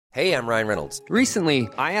Hey, I'm Ryan Reynolds. Recently,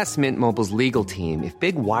 I asked Mint Mobile's legal team if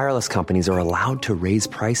big wireless companies are allowed to raise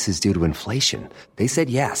prices due to inflation. They said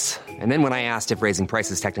yes. And then when I asked if raising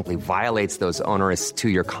prices technically violates those onerous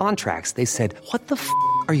two-year contracts, they said, "What the f***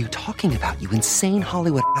 are you talking about, you insane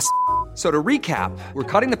Hollywood ass?" So to recap, we're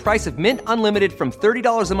cutting the price of Mint Unlimited from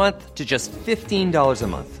 $30 a month to just $15 a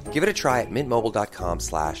month. Give it a try at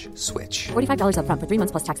mintmobile.com/switch. $45 up front for 3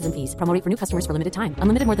 months plus taxes and fees. Promo rate for new customers for limited time.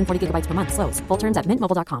 Unlimited more than 40 gigabytes per month. Slows full terms at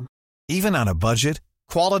mintmobile.com. Even on a budget,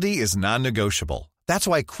 quality is non-negotiable. That's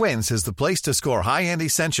why Quince is the place to score high-end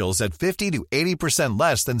essentials at 50 to 80%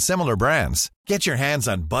 less than similar brands. Get your hands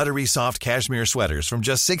on buttery soft cashmere sweaters from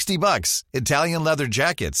just $60, Italian leather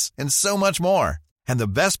jackets, and so much more. And the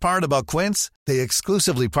best part about Quince, they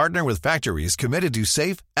exclusively partner with factories committed to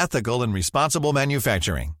safe, ethical, and responsible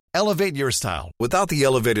manufacturing. Elevate your style without the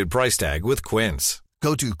elevated price tag with Quince.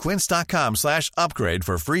 Go to quince.com/upgrade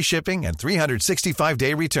for free shipping and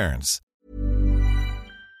 365-day returns.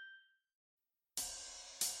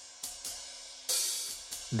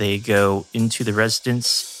 They go into the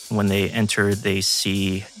residence. When they enter, they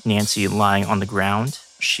see Nancy lying on the ground.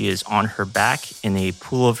 She is on her back in a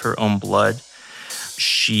pool of her own blood.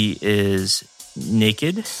 She is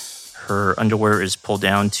naked. Her underwear is pulled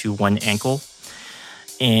down to one ankle.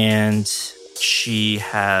 And she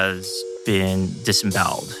has been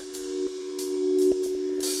disemboweled.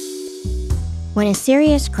 When a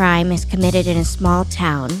serious crime is committed in a small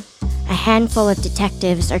town, a handful of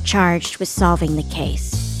detectives are charged with solving the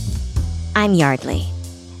case. I'm Yardley,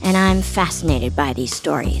 and I'm fascinated by these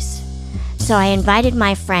stories. So I invited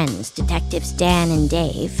my friends, Detectives Dan and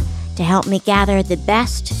Dave, to help me gather the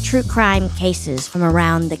best true crime cases from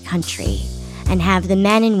around the country and have the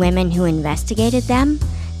men and women who investigated them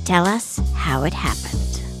tell us how it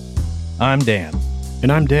happened. I'm Dan. And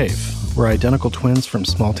I'm Dave. We're identical twins from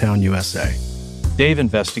small town USA. Dave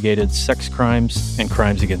investigated sex crimes and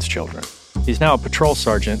crimes against children. He's now a patrol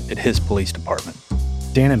sergeant at his police department.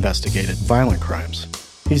 Dan investigated violent crimes.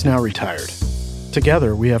 He's now retired.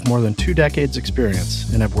 Together, we have more than 2 decades experience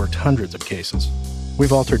and have worked hundreds of cases.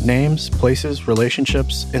 We've altered names, places,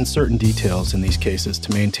 relationships, and certain details in these cases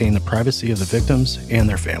to maintain the privacy of the victims and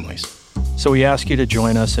their families. So we ask you to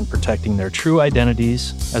join us in protecting their true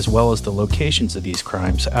identities as well as the locations of these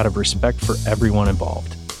crimes out of respect for everyone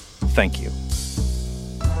involved. Thank you.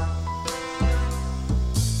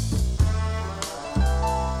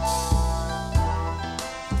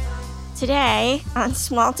 Today on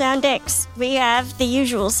Small Town Dicks, we have the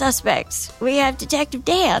usual suspects. We have Detective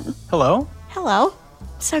Dan. Hello. Hello.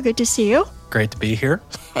 So good to see you. Great to be here.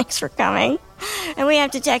 Thanks for coming. And we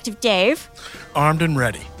have Detective Dave. Armed and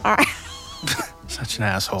ready. All right. Such an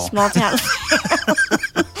asshole. Small town.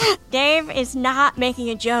 Dave is not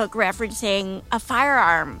making a joke referencing a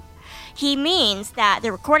firearm. He means that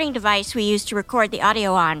the recording device we use to record the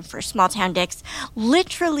audio on for Small Town Dicks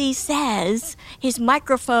literally says his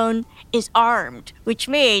microphone is armed, which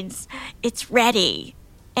means it's ready.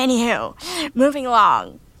 Anywho, moving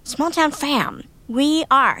along. Small Town fam, we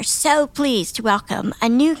are so pleased to welcome a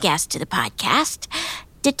new guest to the podcast,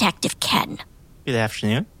 Detective Ken. Good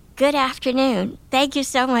afternoon. Good afternoon. Thank you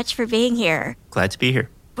so much for being here. Glad to be here.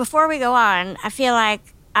 Before we go on, I feel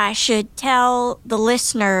like I should tell the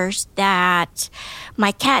listeners that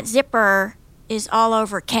my cat Zipper is all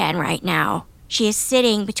over Ken right now. She is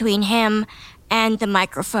sitting between him and the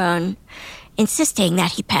microphone, insisting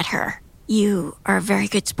that he pet her. You are a very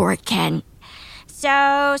good sport, Ken.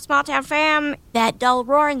 So, small town fam, that dull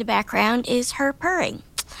roar in the background is her purring.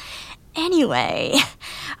 Anyway,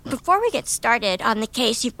 before we get started on the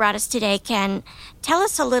case you've brought us today, Ken, tell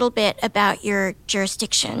us a little bit about your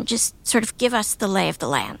jurisdiction. Just sort of give us the lay of the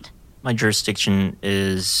land. My jurisdiction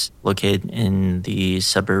is located in the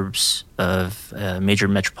suburbs of a major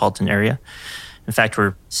metropolitan area. In fact,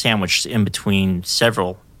 we're sandwiched in between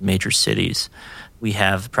several major cities. We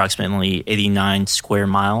have approximately 89 square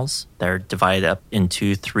miles that are divided up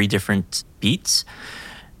into 3 different beats.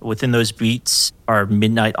 Within those beats are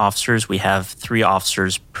midnight officers. We have 3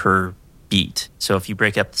 officers per beat. So if you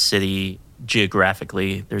break up the city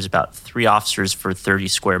geographically, there's about 3 officers for 30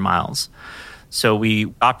 square miles. So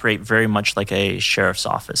we operate very much like a sheriff's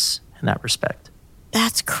office in that respect.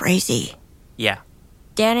 That's crazy. Yeah.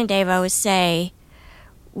 Dan and Dave always say,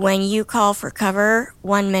 when you call for cover,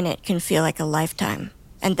 1 minute can feel like a lifetime.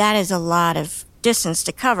 And that is a lot of distance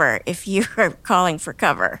to cover if you are calling for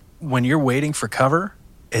cover. When you're waiting for cover,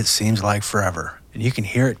 it seems like forever. And you can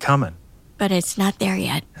hear it coming. But it's not there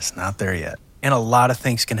yet. It's not there yet. And a lot of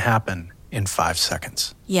things can happen in 5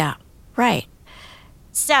 seconds. Yeah, right.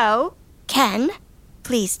 So, Ken,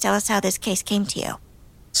 please tell us how this case came to you.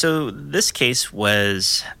 So this case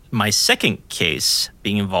was My second case,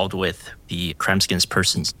 being involved with the Crimes Against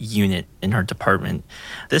Persons unit in our department,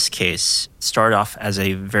 this case started off as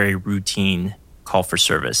a very routine call for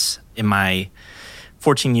service. In my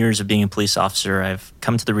 14 years of being a police officer, I've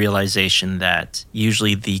come to the realization that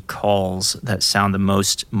usually the calls that sound the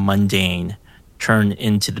most mundane turn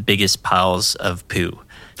into the biggest piles of poo.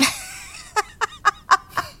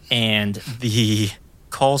 And the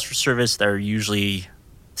calls for service that are usually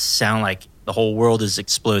sound like the whole world is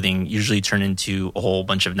exploding usually turn into a whole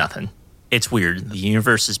bunch of nothing. It's weird. The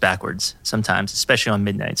universe is backwards sometimes, especially on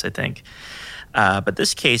midnights, I think. But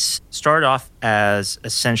this case started off as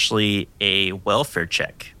essentially a welfare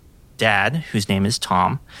check. Dad, whose name is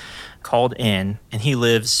Tom, called in, and he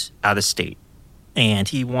lives out of state. And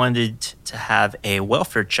he wanted to have a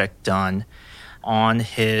welfare check done on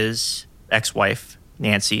his ex-wife,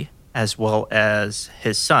 Nancy, as well as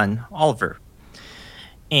his son, Oliver.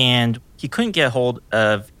 And he couldn't get a hold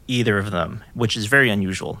of either of them, which is very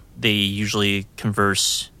unusual. They usually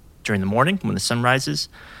converse during the morning when the sun rises,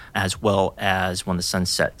 as well as when the sun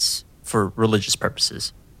sets for religious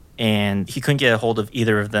purposes. And he couldn't get a hold of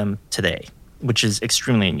either of them today, which is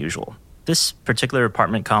extremely unusual. This particular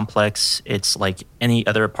apartment complex, it's like any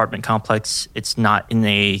other apartment complex. It's not in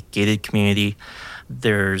a gated community.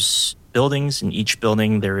 There's buildings. In each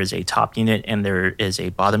building, there is a top unit and there is a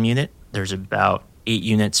bottom unit. There's about 8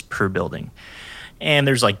 units per building. And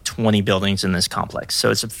there's like 20 buildings in this complex.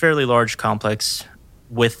 So it's a fairly large complex.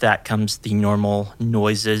 With that comes the normal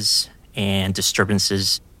noises and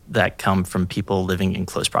disturbances that come from people living in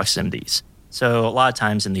close proximities. So a lot of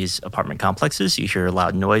times in these apartment complexes, you hear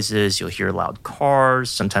loud noises, you'll hear loud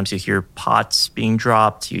cars, sometimes you hear pots being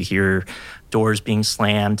dropped, you hear doors being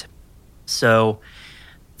slammed. So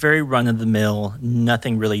very run-of-the-mill,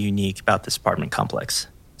 nothing really unique about this apartment complex.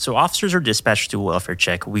 So officers are dispatched to a welfare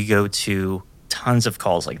check. We go to tons of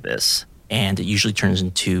calls like this, and it usually turns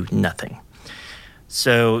into nothing.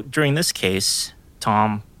 So during this case,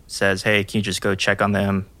 Tom says, hey, can you just go check on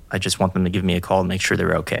them? I just want them to give me a call and make sure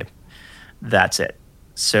they're okay. That's it.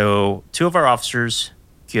 So 2 of our officers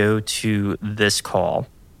go to this call,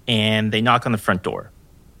 and they knock on the front door.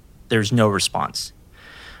 There's no response.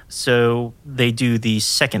 So they do the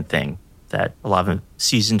second thing that a lot of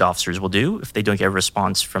seasoned officers will do. If they don't get a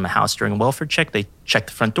response from a house during a welfare check, they check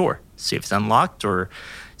the front door, see if it's unlocked or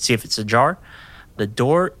see if it's ajar. The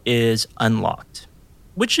door is unlocked,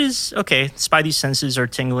 which is okay. Spidey senses are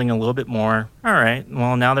tingling a little bit more. All right,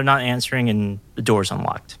 well, now they're not answering and the door's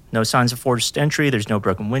unlocked. No signs of forced entry. There's no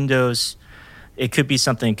broken windows. It could be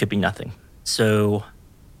something, it could be nothing. So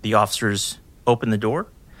the officers open the door.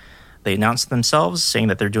 They announce themselves, saying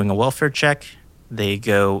that they're doing a welfare check. They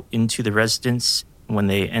go into the residence. When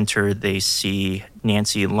they enter, they see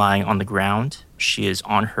Nancy lying on the ground. She is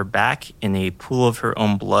on her back in a pool of her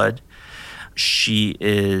own blood. She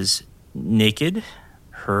is naked.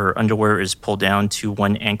 Her underwear is pulled down to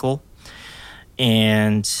one ankle.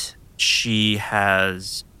 And she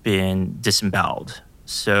has been disemboweled.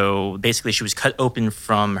 So basically, she was cut open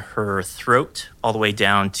from her throat all the way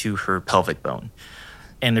down to her pelvic bone.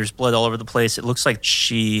 And there's blood all over the place. It looks like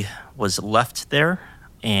she was left there,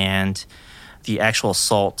 and the actual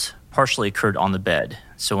assault partially occurred on the bed.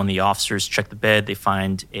 So when the officers check the bed, they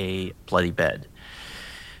find a bloody bed.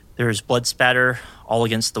 There's blood spatter all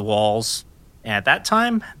against the walls. And at that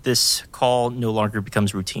time, this call no longer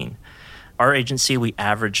becomes routine. Our agency, we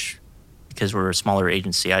average, because we're a smaller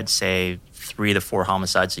agency, I'd say 3 to 4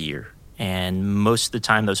 homicides a year. And most of the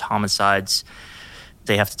time, those homicides,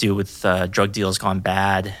 they have to do with drug deals gone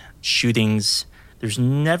bad, shootings. There's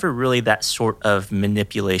never really that sort of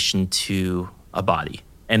manipulation to a body.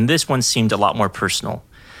 And this one seemed a lot more personal.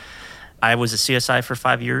 I was a CSI for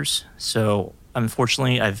 5 years, so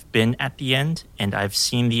unfortunately I've been at the end, and I've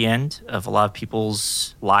seen the end of a lot of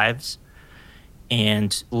people's lives.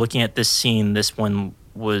 And looking at this scene, this one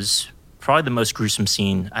was probably the most gruesome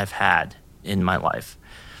scene I've had in my life.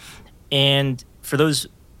 And for those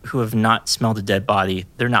who have not smelled a dead body,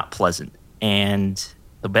 they're not pleasant. And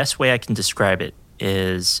the best way I can describe it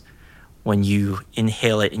is when you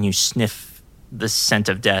inhale it and you sniff the scent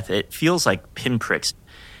of death, it feels like pinpricks.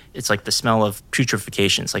 It's like the smell of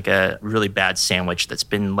putrefaction. It's like a really bad sandwich that's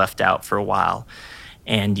been left out for a while.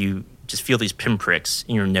 And you just feel these pinpricks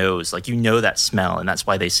in your nose. Like, you know that smell. And that's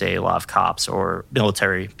why they say a lot of cops or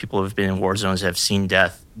military people who have been in war zones have seen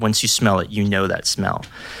death. Once you smell it, you know that smell.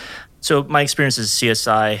 So my experience as a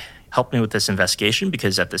CSI helped me with this investigation,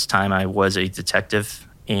 because at this time I was a detective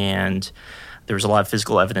and there was a lot of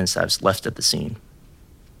physical evidence that was left at the scene.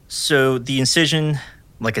 So the incision,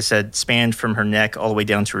 like I said, spanned from her neck all the way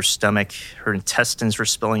down to her stomach. Her intestines were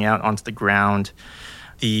spilling out onto the ground.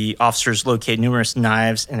 The officers located numerous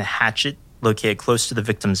knives and a hatchet located close to the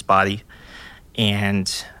victim's body.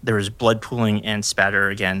 And there was blood pooling and spatter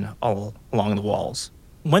again all along the walls.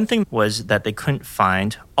 One thing was that they couldn't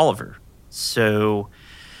find Oliver. So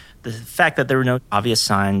the fact that there were no obvious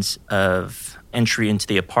signs of entry into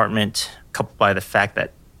the apartment, coupled by the fact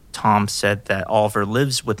that Tom said that Oliver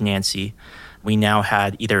lives with Nancy, we now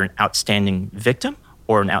had either an outstanding victim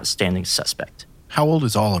or an outstanding suspect. How old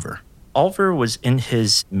is Oliver? Oliver was in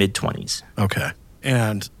his mid-20s. Okay.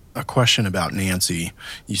 And a question about Nancy.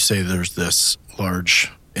 You say there's this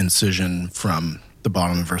large incision from the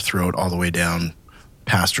bottom of her throat all the way down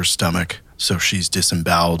past her stomach, so she's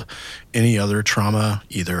disemboweled. Any other trauma,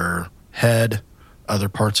 either head, other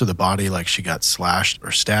parts of the body, like she got slashed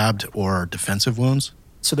or stabbed, or defensive wounds?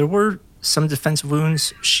 So there were some defensive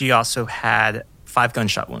wounds. She also had 5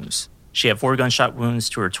 gunshot wounds. She had 4 gunshot wounds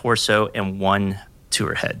to her torso and 1 to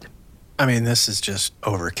her head. I mean, this is just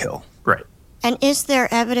overkill. Right. And is there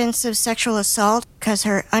evidence of sexual assault because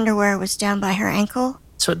her underwear was down by her ankle?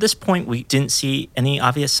 So at this point, we didn't see any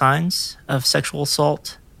obvious signs of sexual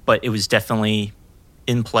assault, but it was definitely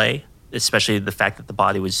in play, especially the fact that the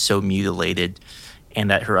body was so mutilated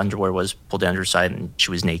and that her underwear was pulled down to her side and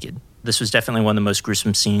she was naked. This was definitely one of the most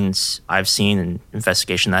gruesome scenes I've seen in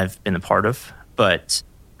investigation I've been a part of. But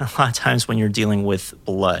a lot of times when you're dealing with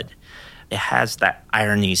blood, it has that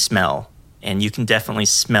irony smell. And you can definitely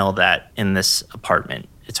smell that in this apartment.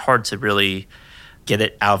 It's hard to really get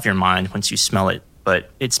it out of your mind once you smell it, but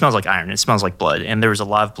it smells like iron. It smells like blood, and there was a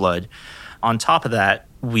lot of blood. On top of that,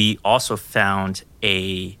 we also found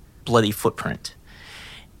a bloody footprint.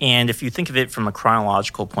 And if you think of it from a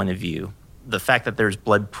chronological point of view, the fact that there's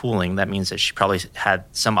blood pooling, that means that she probably had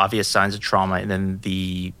some obvious signs of trauma, and then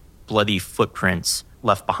the bloody footprints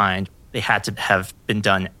left behind, they had to have been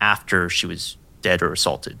done after she was dead or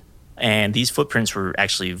assaulted. And these footprints were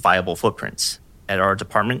actually viable footprints. At our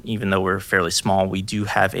department, even though we're fairly small, we do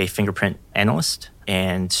have a fingerprint analyst.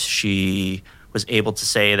 And she was able to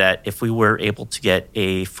say that if we were able to get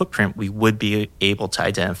a footprint, we would be able to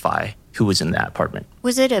identify who was in that apartment.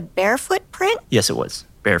 Was it a bare footprint? Yes, it was.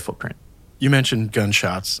 Bare footprint. You mentioned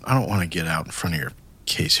gunshots. I don't want to get out in front of your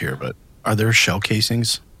case here, but are there shell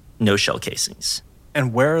casings? No shell casings.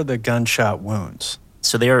 And where are the gunshot wounds?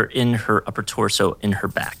 So they are in her upper torso, in her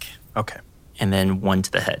back. Okay. And then 1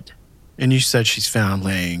 to the head. And you said she's found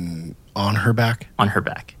laying on her back? On her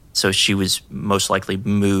back. So she was most likely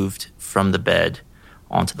moved from the bed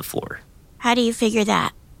onto the floor. How do you figure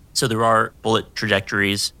that? So there are bullet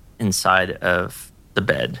trajectories inside of the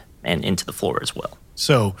bed and into the floor as well.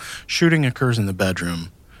 So shooting occurs in the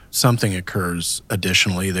bedroom. Something occurs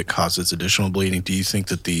additionally that causes additional bleeding. Do you think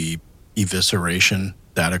that the evisceration,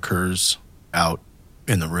 that occurs out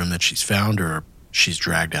in the room that she's found, or she's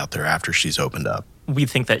dragged out there after she's opened up? We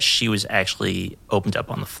think that she was actually opened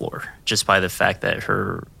up on the floor just by the fact that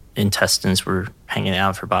her intestines were hanging out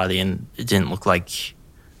of her body, and it didn't look like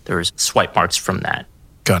there was swipe marks from that.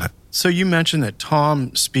 Got it. So you mentioned that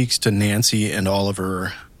Tom speaks to Nancy and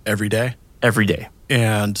Oliver every day? Every day.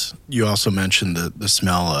 And you also mentioned the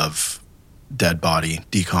smell of dead body,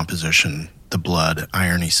 decomposition, the blood,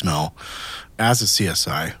 irony smell. As a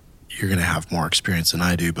CSI, you're going to have more experience than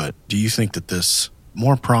I do, but do you think that this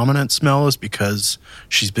more prominent smell is because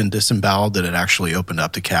she's been disemboweled, that it actually opened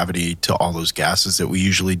up the cavity to all those gases that we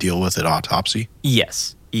usually deal with at autopsy?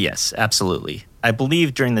 Yes, absolutely. I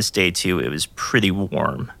believe during this day, too, it was pretty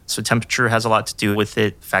warm. So temperature has a lot to do with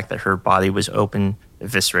it. The fact that her body was open,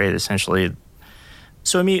 eviscerated, essentially.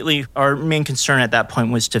 So immediately, our main concern at that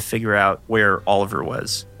point was to figure out where Oliver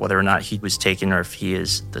was, whether or not he was taken or if he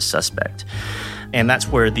is the suspect. And that's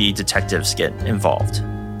where the detectives get involved.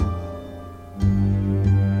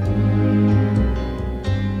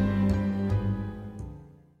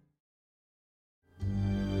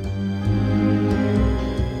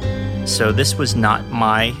 So this was not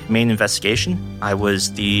my main investigation. I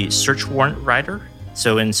was the search warrant writer.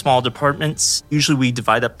 So in small departments, usually we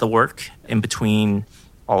divide up the work in between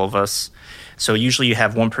all of us. So usually you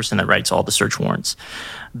have one person that writes all the search warrants.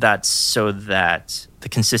 That's so that the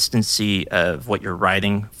consistency of what you're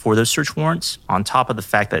writing for those search warrants, on top of the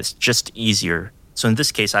fact that it's just easier. So in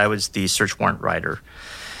this case, I was the search warrant writer.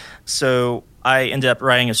 So I ended up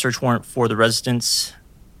writing a search warrant for the residence.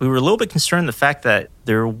 We were a little bit concerned the fact that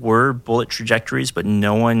there were bullet trajectories, but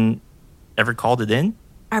no one ever called it in.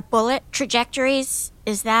 Are bullet trajectories,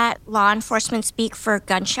 is that law enforcement speak for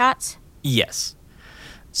gunshots? Yes.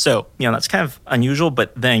 So, that's kind of unusual,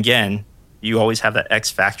 but then again, you always have that X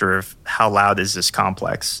factor of how loud is this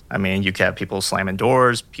complex. I mean, you could have people slamming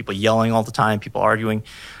doors, people yelling all the time, people arguing.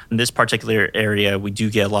 In this particular area, we do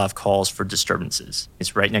get a lot of calls for disturbances.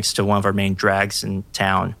 It's right next to one of our main drags in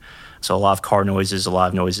town. So a lot of car noises, a lot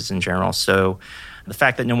of noises in general. So the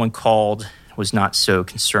fact that no one called was not so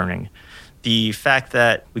concerning. The fact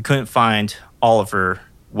that we couldn't find Oliver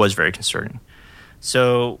was very concerning.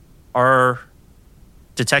 So our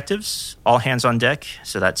detectives, all hands on deck,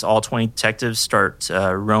 so that's all 20 detectives, start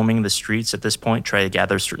roaming the streets at this point, try to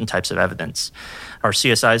gather certain types of evidence. Our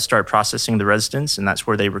CSIs start processing the residence, and that's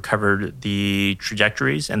where they recovered the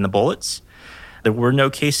trajectories and the bullets. There were no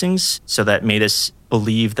casings, so that made us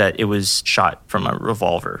believe that it was shot from a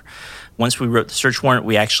revolver. Once we wrote the search warrant,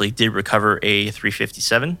 we actually did recover a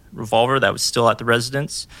 .357 revolver that was still at the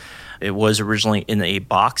residence. It was originally in a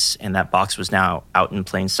box, and that box was now out in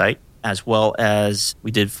plain sight, as well as we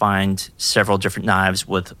did find several different knives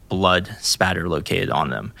with blood spatter located on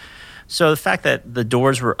them. So the fact that the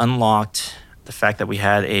doors were unlocked, the fact that we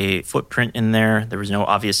had a footprint in there, there was no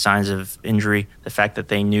obvious signs of injury, the fact that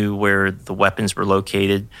they knew where the weapons were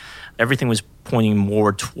located, everything was pointing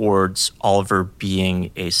more towards Oliver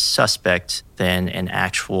being a suspect than an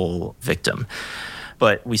actual victim.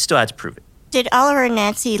 But we still had to prove it. Did Oliver and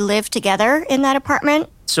Nancy live together in that apartment?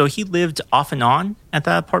 So he lived off and on at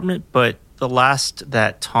that apartment, but the last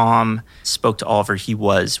that Tom spoke to Oliver, he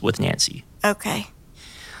was with Nancy. Okay.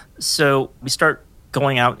 So we start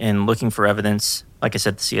going out and looking for evidence. Like I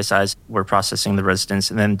said, the CSIs were processing the residence,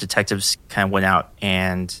 and then detectives kind of went out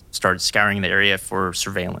and started scouring the area for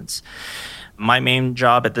surveillance. My main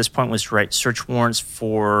job at this point was to write search warrants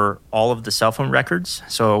for all of the cell phone records.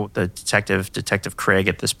 So the Detective Craig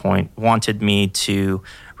at this point, wanted me to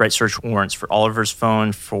write search warrants for Oliver's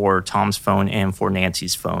phone, for Tom's phone, and for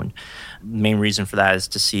Nancy's phone. The main reason for that is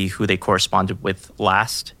to see who they corresponded with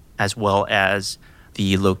last, as well as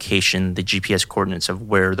the location, the GPS coordinates of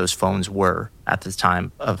where those phones were at the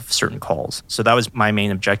time of certain calls. So that was my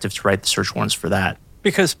main objective, to write the search warrants for that.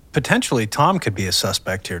 Because potentially Tom could be a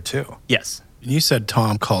suspect here too. Yes. You said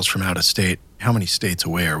Tom calls from out of state. How many states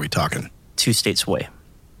away are we talking? 2 states away.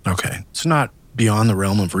 Okay. It's not beyond the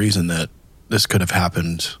realm of reason that this could have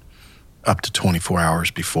happened up to 24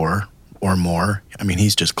 hours before or more. I mean,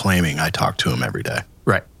 he's just claiming I talk to him every day.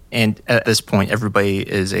 Right. And at this point, everybody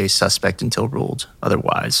is a suspect until ruled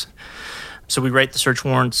otherwise. So we write the search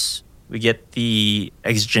warrants. We get the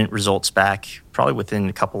exigent results back probably within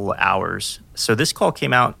a couple of hours. So this call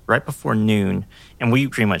came out right before noon, and we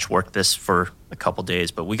pretty much worked this for a couple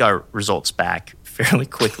days, but we got results back fairly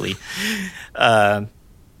quickly. Sorry,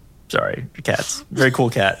 the cat's very cool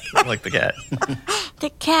cat. I like the cat. The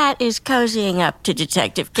cat is cozying up to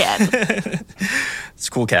Detective Cat. It's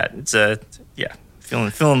a cool cat. It's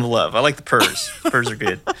feeling the love. I like the purrs. Purrs are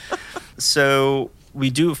good. So we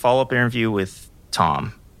do a follow-up interview with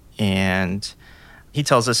Tom, and he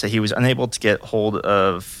tells us that he was unable to get hold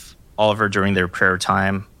of Oliver during their prayer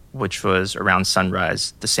time, which was around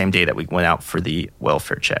sunrise, the same day that we went out for the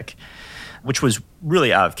welfare check, which was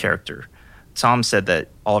really out of character. Tom said that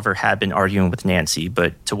Oliver had been arguing with Nancy,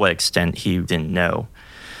 but to what extent he didn't know.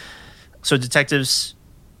 So detectives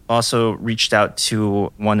also reached out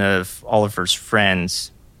to one of Oliver's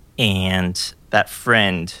friends, and that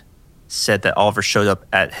friend said that Oliver showed up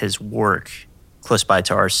at his work close by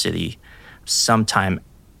to our city sometime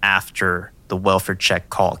after the welfare check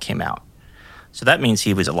call came out. So that means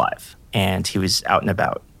he was alive and he was out and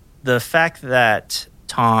about. The fact that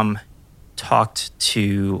Tom talked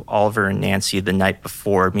to Oliver and Nancy the night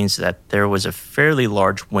before means that there was a fairly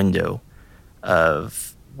large window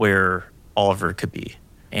of where Oliver could be.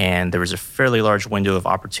 And there was a fairly large window of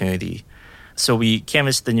opportunity. So we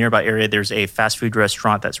canvassed the nearby area. There's a fast food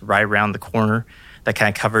restaurant that's right around the corner that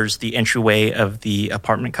kind of covers the entryway of the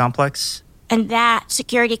apartment complex. And that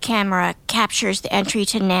security camera captures the entry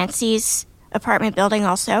to Nancy's apartment building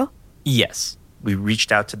also? Yes. We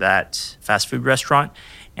reached out to that fast food restaurant,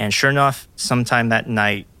 and sure enough, sometime that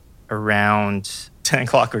night around 10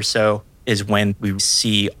 o'clock or so is when we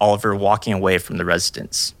see Oliver walking away from the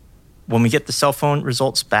residence. When we get the cell phone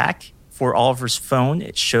results back for Oliver's phone,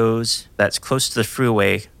 it shows that's close to the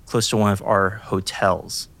freeway, close to one of our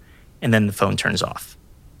hotels. And then the phone turns off.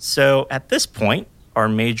 So at this point, our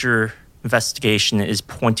major investigation is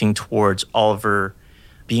pointing towards Oliver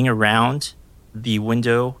being around the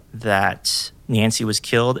window that Nancy was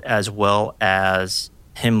killed, as well as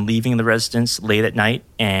him leaving the residence late at night.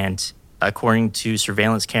 And according to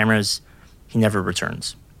surveillance cameras, he never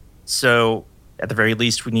returns. So at the very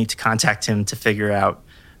least, we need to contact him to figure out,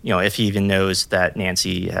 if he even knows that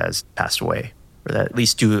Nancy has passed away, or that at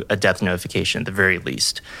least do a death notification at the very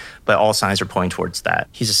least. But all signs are pointing towards that.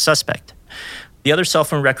 He's a suspect. The other cell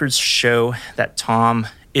phone records show that Tom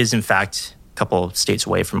is, in fact, couple of states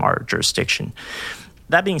away from our jurisdiction.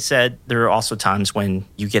 That being said, there are also times when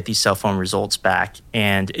you get these cell phone results back,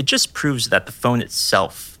 and it just proves that the phone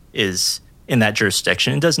itself is in that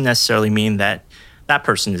jurisdiction. It doesn't necessarily mean that that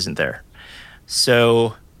person isn't there.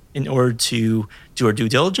 So in order to do our due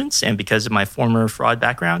diligence, and because of my former fraud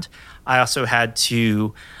background, I also had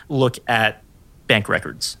to look at bank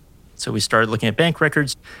records. So we started looking at bank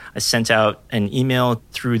records. I sent out an email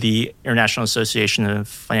through the International Association of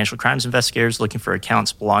Financial Crimes Investigators looking for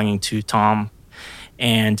accounts belonging to Tom.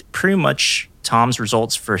 And pretty much Tom's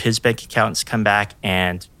results for his bank accounts come back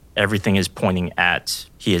and everything is pointing at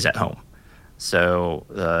he is at home. So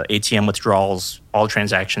the ATM withdrawals, all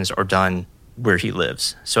transactions are done where he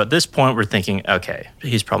lives. So at this point, we're thinking, okay,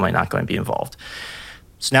 he's probably not going to be involved.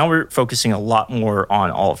 So now we're focusing a lot more on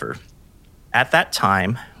Oliver. At that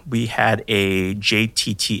time, we had a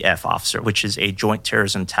JTTF officer, which is a Joint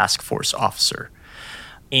Terrorism Task Force officer.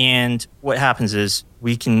 And what happens is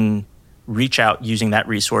we can reach out using that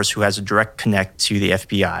resource who has a direct connect to the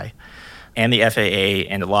FBI and the FAA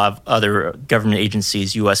and a lot of other government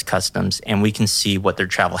agencies, U.S. Customs, and we can see what their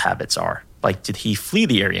travel habits are. Like, did he flee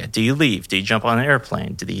the area? Did he leave? Did he jump on an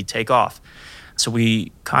airplane? Did he take off? So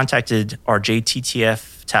we contacted our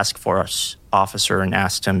JTTF task force officer and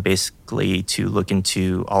asked him basically to look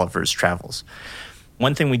into Oliver's travels.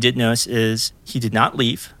 One thing we did notice is he did not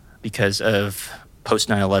leave because of post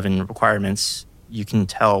 9/11 requirements. You can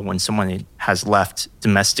tell when someone has left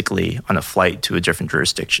domestically on a flight to a different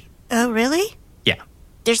jurisdiction. Oh, really? Yeah.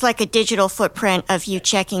 There's like a digital footprint of you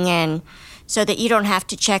checking in so that you don't have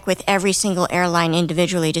to check with every single airline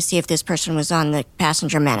individually to see if this person was on the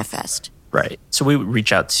passenger manifest. Right. So we would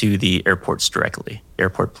reach out to the airports directly.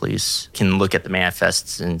 Airport police can look at the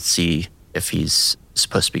manifests and see if he's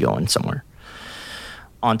supposed to be going somewhere.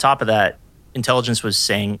 On top of that, intelligence was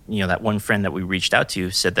saying, that one friend that we reached out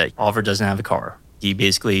to said that Oliver doesn't have a car. He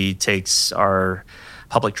basically takes our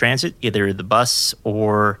public transit, either the bus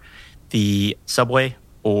or the subway,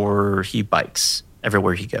 or he bikes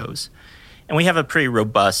everywhere he goes. And we have a pretty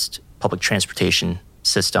robust public transportation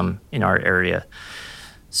system in our area.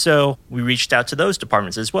 So we reached out to those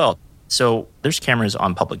departments as well. So there's cameras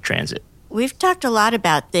on public transit. We've talked a lot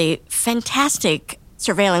about the fantastic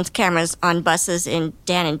surveillance cameras on buses in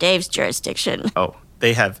Dan and Dave's jurisdiction. Oh,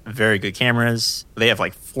 they have very good cameras. They have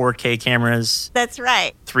like 4K cameras. That's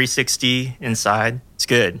right. 360 inside. It's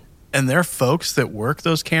good. And they're folks that work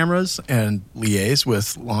those cameras and liaise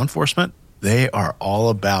with law enforcement. They are all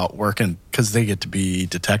about working because they get to be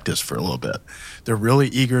detectives for a little bit. They're really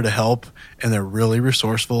eager to help and they're really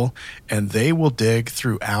resourceful and they will dig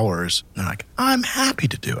through hours. They're like, I'm happy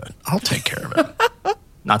to do it. I'll take care of it.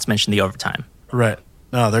 Not to mention the overtime. Right.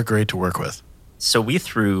 No, they're great to work with. So we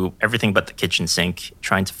threw everything but the kitchen sink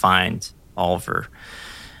trying to find Oliver.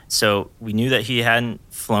 So we knew that he hadn't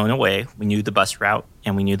flown away. We knew the bus route,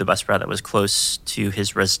 and we knew the bus route that was close to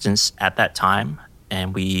his residence at that time.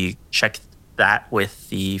 And we checked that with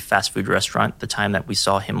the fast food restaurant the time that we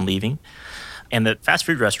saw him leaving. And the fast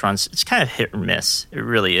food restaurants, it's kind of hit or miss. It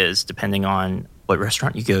really is, depending on what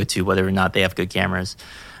restaurant you go to, whether or not they have good cameras.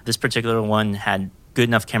 This particular one had good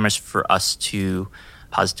enough cameras for us to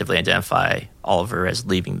positively identify Oliver as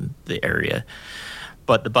leaving the area.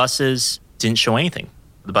 But the buses didn't show anything.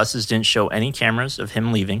 The buses didn't show any cameras of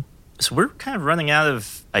him leaving. So we're kind of running out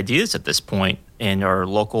of ideas at this point. In our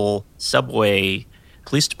local subway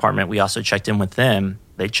police department, we also checked in with them.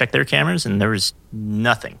 They checked their cameras and there was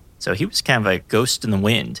nothing. So he was kind of a ghost in the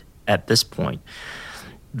wind at this point.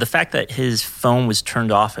 The fact that his phone was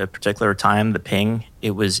turned off at a particular time, the ping,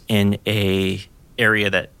 it was in a area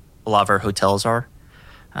that a lot of our hotels are.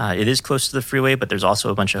 It is close to the freeway, but there's also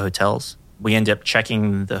a bunch of hotels. We ended up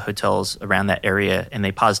checking the hotels around that area, and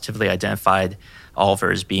they positively identified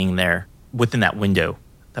Oliver as being there within that window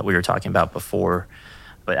that we were talking about before.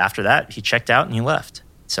 But after that, he checked out and he left.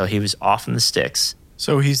 So he was off in the sticks.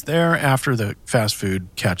 So he's there after the fast food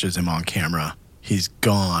catches him on camera. He's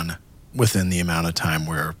gone within the amount of time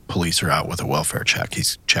where police are out with a welfare check.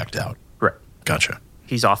 He's checked out. Right. Gotcha.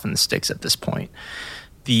 He's off in the sticks at this point.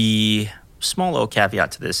 The small little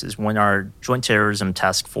caveat to this is when our Joint Terrorism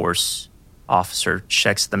Task Force officer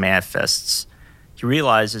checks the manifests, he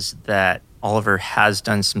realizes that Oliver has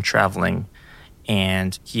done some traveling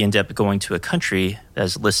and he ended up going to a country that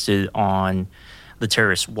is listed on the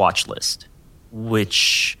terrorist watch list,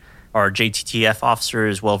 which our JTTF officer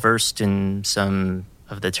is well versed in some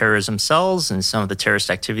of the terrorism cells and some of the terrorist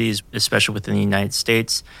activities, especially within the United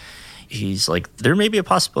States. He's like, there may be a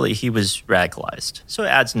possibility he was radicalized. So it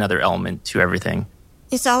adds another element to everything.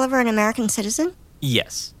 Is Oliver an American citizen?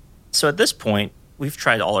 Yes. So at this point, we've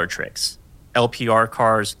tried all our tricks. LPR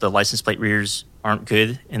cars, the license plate readers aren't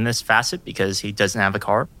good in this facet because he doesn't have a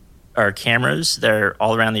car. Our cameras that are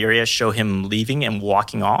all around the area show him leaving and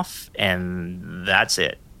walking off, and that's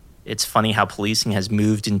it. It's funny how policing has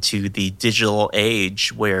moved into the digital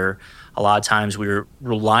age where a lot of times we're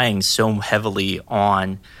relying so heavily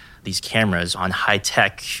on these cameras, on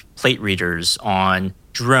high-tech plate readers, on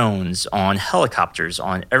drones, on helicopters,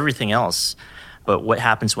 on everything else. But what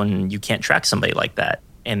happens when you can't track somebody like that?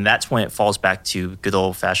 And that's when it falls back to good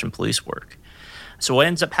old-fashioned police work. So what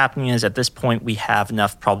ends up happening is at this point, we have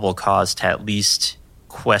enough probable cause to at least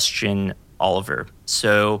question Oliver.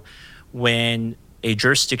 So when a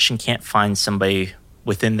jurisdiction can't find somebody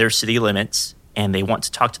within their city limits and they want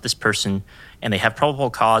to talk to this person and they have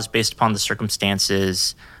probable cause based upon the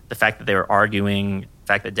circumstances, the fact that they were arguing, the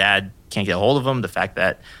fact that dad can't get a hold of him, the fact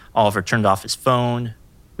that Oliver turned off his phone,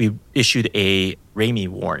 we issued a Ramey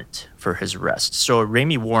warrant for his arrest. So a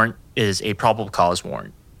Ramey warrant is a probable cause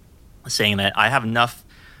warrant, saying that I have enough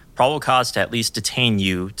probable cause to at least detain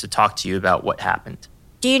you to talk to you about what happened.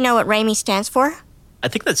 Do you know what Ramey stands for? I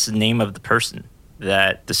think that's the name of the person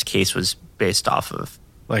that this case was based off of.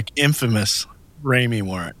 Like infamous Ramey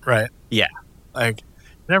warrant, right? Yeah. Like,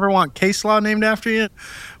 never want case law named after you?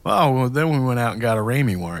 Well, then we went out and got a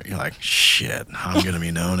Ramey warrant. You're like, shit, I'm going to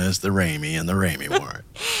be known as the Ramey and the Ramey warrant.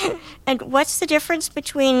 And what's the difference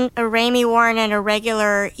between a Ramey warrant and a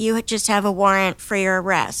regular, you just have a warrant for your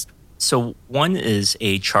arrest? So one is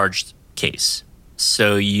a charged case.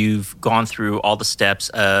 So you've gone through all the steps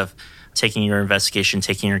of taking your investigation,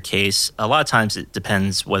 taking your case. A lot of times it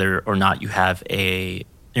depends whether or not you have a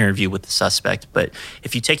interview with the suspect. But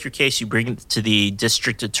if you take your case, you bring it to the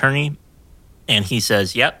district attorney, and he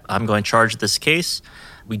says, yep, I'm going to charge this case.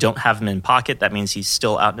 We don't have him in pocket. That means he's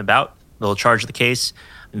still out and about. They'll charge the case.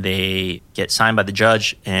 They get signed by the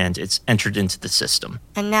judge, and it's entered into the system.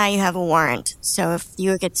 And now you have a warrant. So if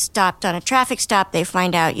you get stopped on a traffic stop, they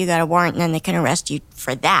find out you got a warrant, and then they can arrest you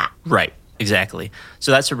for that. Right. Exactly.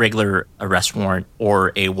 So that's a regular arrest warrant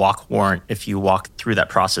or a walk warrant if you walk through that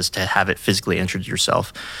process to have it physically entered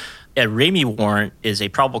yourself. A Ramey warrant is a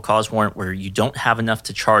probable cause warrant where you don't have enough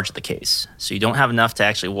to charge the case. So you don't have enough to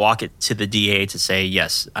actually walk it to the DA to say,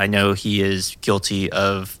 yes, I know he is guilty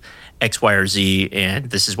of X, Y, or Z, and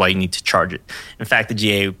this is why you need to charge it. In fact, the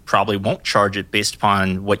DA probably won't charge it based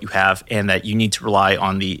upon what you have and that you need to rely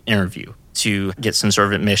on the interview to get some sort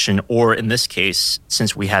of admission, or in this case,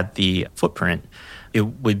 since we had the footprint, it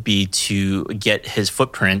would be to get his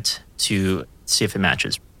footprint to see if it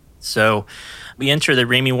matches. So we enter the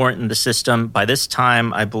Ramey warrant in the system. By this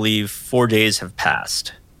time, I believe 4 days have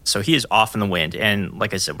passed. So he is off in the wind. And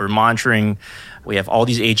like I said, we're monitoring. We have all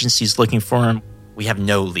these agencies looking for him. We have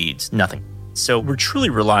no leads, nothing. So we're truly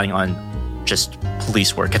relying on just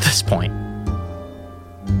police work at this point.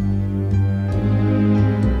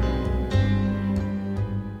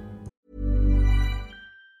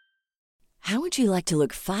 How would you like to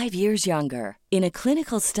look 5 years younger? In a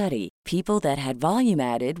clinical study, people that had volume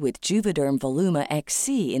added with Juvederm Voluma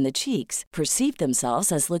XC in the cheeks perceived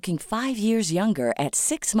themselves as looking 5 years younger at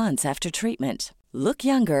 6 months after treatment. Look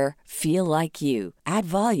younger, feel like you. Add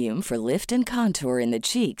volume for lift and contour in the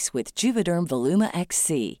cheeks with Juvederm Voluma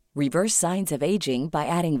XC. Reverse signs of aging by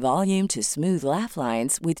adding volume to smooth laugh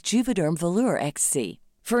lines with Juvederm Volure XC.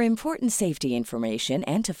 For important safety information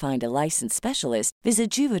and to find a licensed specialist,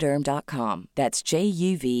 visit Juvederm.com. That's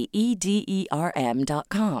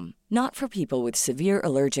JUVEDERM.com. Not for people with severe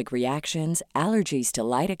allergic reactions, allergies to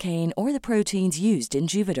lidocaine, or the proteins used in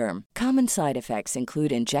Juvederm. Common side effects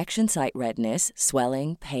include injection site redness,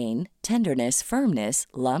 swelling, pain, tenderness, firmness,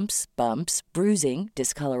 lumps, bumps, bruising,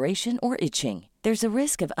 discoloration, or itching. There's a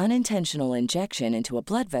risk of unintentional injection into a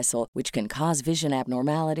blood vessel, which can cause vision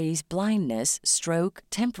abnormalities, blindness, stroke,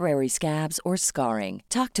 temporary scabs, or scarring.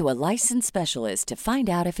 Talk to a licensed specialist to find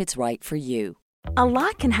out if it's right for you. A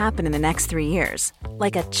lot can happen in the next 3 years.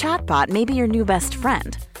 Like a chatbot may be your new best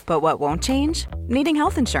friend. But what won't change? Needing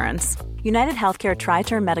health insurance. United Healthcare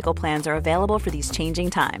Tri-Term Medical Plans are available for these changing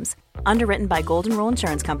times. Underwritten by Golden Rule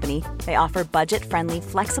Insurance Company, they offer budget-friendly,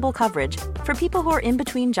 flexible coverage for people who are in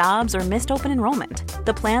between jobs or missed open enrollment.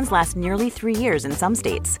 The plans last nearly 3 years in some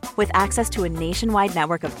states, with access to a nationwide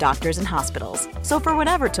network of doctors and hospitals. So for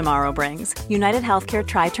whatever tomorrow brings, United Healthcare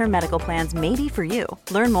Tri-Term Medical Plans may be for you.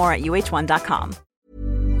 Learn more at uh1.com.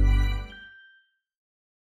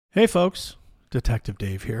 Hey folks, Detective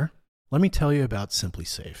Dave here. Let me tell you about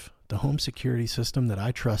SimpliSafe, the home security system that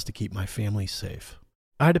I trust to keep my family safe.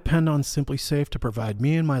 I depend on SimpliSafe to provide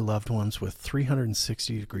me and my loved ones with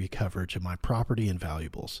 360-degree coverage of my property and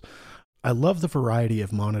valuables. I love the variety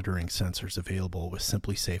of monitoring sensors available with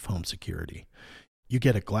SimpliSafe Home Security. You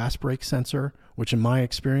get a glass break sensor, which in my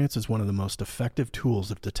experience is one of the most effective tools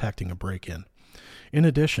of detecting a break-in. In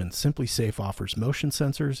addition, SimpliSafe offers motion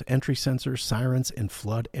sensors, entry sensors, sirens, and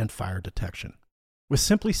flood and fire detection. With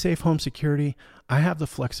SimpliSafe Home Security, I have the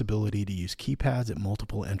flexibility to use keypads at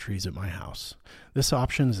multiple entries at my house. This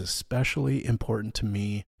option is especially important to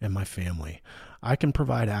me and my family. I can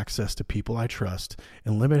provide access to people I trust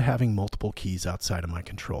and limit having multiple keys outside of my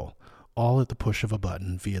control, all at the push of a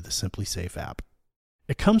button via the SimpliSafe app.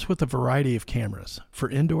 It comes with a variety of cameras for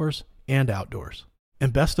indoors and outdoors.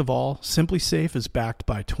 And best of all, SimpliSafe is backed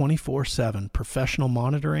by 24/7 professional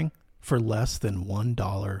monitoring for less than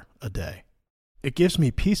 $1 a day. It gives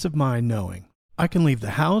me peace of mind knowing I can leave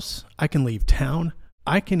the house, I can leave town,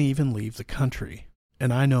 I can even leave the country,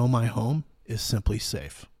 and I know my home is simply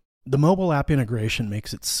safe. The mobile app integration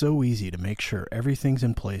makes it so easy to make sure everything's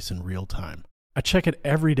in place in real time. I check it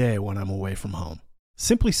every day when I'm away from home.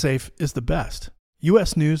 SimpliSafe is the best.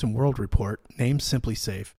 U.S. News & World Report named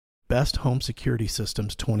SimpliSafe Best Home Security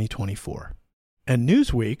Systems 2024. And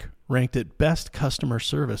Newsweek ranked it Best Customer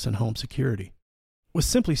Service in Home Security. With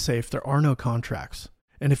SimpliSafe, there are no contracts.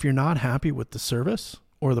 And if you're not happy with the service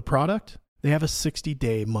or the product, they have a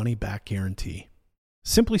 60-day money-back guarantee.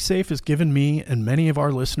 SimpliSafe has given me and many of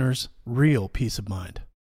our listeners real peace of mind.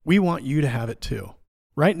 We want you to have it too.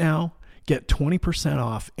 Right now, get 20%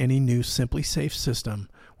 off any new SimpliSafe system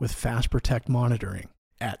with Fast Protect monitoring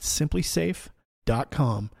at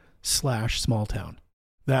simplisafe.com/smalltown.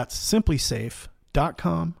 That's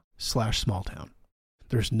simplisafe.com/smalltown.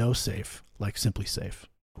 There's no safe like SimpliSafe.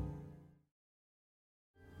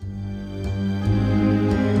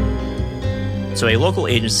 So a local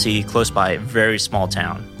agency close by, a very small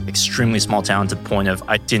town, extremely small town to the point of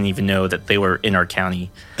I didn't even know that they were in our county.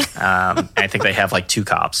 I think they have like 2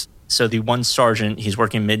 cops. So the one sergeant, he's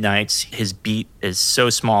working midnights. His beat is so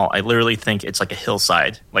small. I literally think it's like a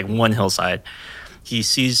hillside, like one hillside. He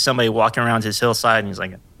sees somebody walking around his hillside and he's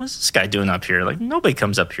like, what's this guy doing up here? Like nobody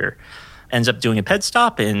comes up here. Ends up doing a ped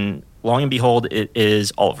stop and long and behold, it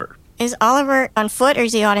is Oliver. Is Oliver on foot or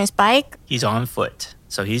is he on his bike? He's on foot.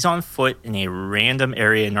 So he's on foot in a random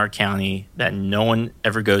area in our county that no one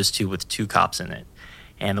ever goes to with 2 cops in it.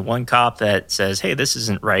 And the one cop that says, hey, this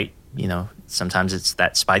isn't right, you know, sometimes it's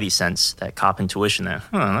that spidey sense, that cop intuition that,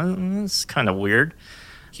 that's kind of weird.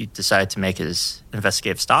 He decided to make his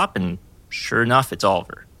investigative stop, and sure enough, it's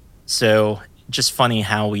Oliver. So just funny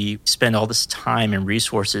how we spend all this time and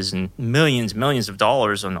resources and millions of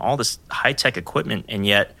dollars on all this high-tech equipment, and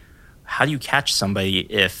yet how do you catch somebody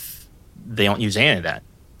if they don't use any of that?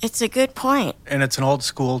 It's a good point. And it's an old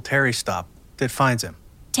school Terry stop that finds him.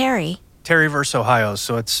 Terry versus Ohio,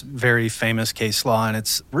 so it's very famous case law, and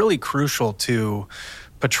it's really crucial to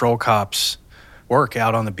patrol cops' work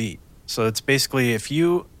out on the beat. So it's basically if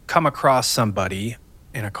you come across somebody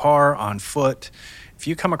in a car, on foot, if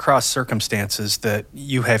you come across circumstances that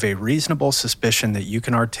you have a reasonable suspicion that you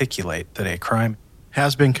can articulate that a crime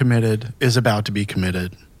has been committed, is about to be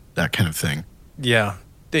committed, that kind of thing. Yeah,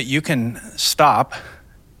 that you can stop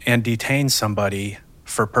and detain somebody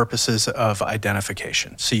for purposes of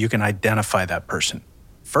identification, so you can identify that person.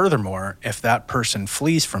 Furthermore, if that person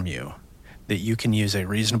flees from you, that you can use a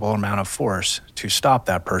reasonable amount of force to stop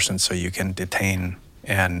that person so you can detain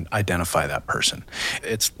and identify that person.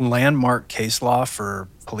 It's landmark case law for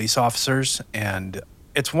police officers, and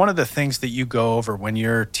it's one of the things that you go over when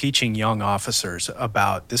you're teaching young officers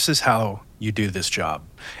about this is how you do this job.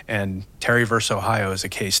 And Terry versus Ohio is a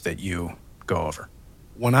case that you go over.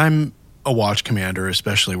 When I'm a watch commander,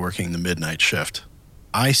 especially working the midnight shift,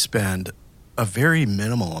 I spend a very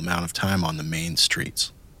minimal amount of time on the main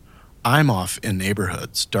streets. I'm off in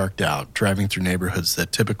neighborhoods, darked out, driving through neighborhoods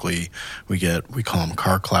that typically we call them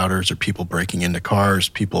car clouders, or people breaking into cars,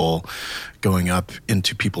 people going up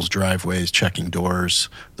into people's driveways, checking doors,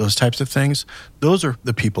 those types of things. Those are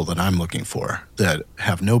the people that I'm looking for that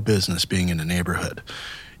have no business being in a neighborhood.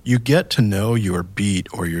 You get to know your beat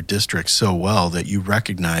or your district so well that you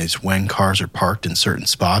recognize when cars are parked in certain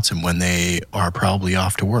spots and when they are probably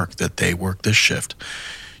off to work, that they work this shift.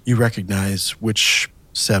 You recognize which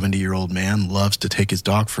 70-year-old man loves to take his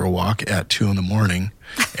dog for a walk at 2 a.m,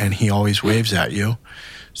 and he always waves at you.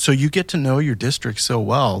 So you get to know your district so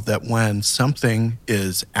well that when something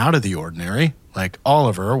is out of the ordinary, like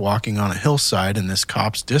Oliver walking on a hillside in this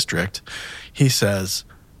cop's district, he says,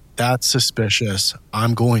 that's suspicious.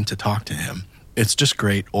 I'm going to talk to him. It's just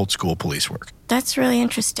great old school police work. That's really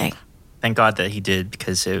interesting. Thank God that he did,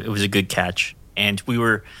 because it was a good catch. And we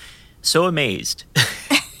were so amazed.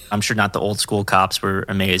 I'm sure not the old school cops were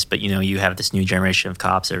amazed, but you have this new generation of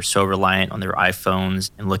cops that are so reliant on their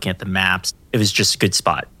iPhones and looking at the maps. It was just a good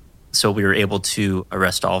spot. So we were able to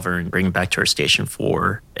arrest Oliver and bring him back to our station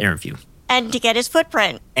for interview. And to get his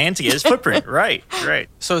footprint. Right.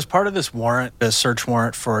 So as part of this warrant, a search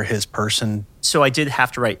warrant for his person? So I did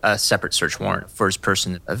have to write a separate search warrant for his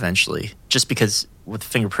person eventually, just because with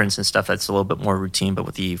fingerprints and stuff, that's a little bit more routine. But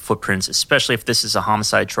with the footprints, especially if this is a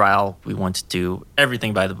homicide trial, we want to do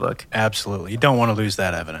everything by the book. Absolutely. You don't want to lose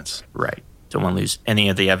that evidence. Right. Don't want to lose any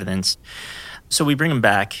of the evidence. So we bring him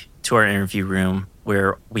back to our interview room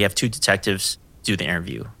where we have two detectives do the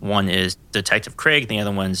interview. One is Detective Craig, the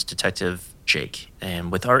other one's Detective Jake.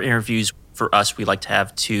 And with our interviews, for us, we like to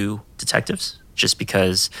have two detectives just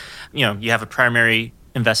because, you have a primary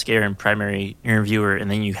investigator and primary interviewer, and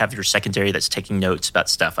then you have your secondary that's taking notes about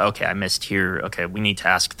stuff. Okay, I missed here. Okay, we need to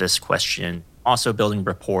ask this question. Also building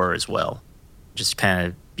rapport as well. Just kind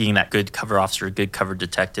of being that good cover officer, good cover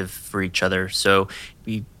detective for each other. So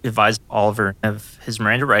we advised Oliver of his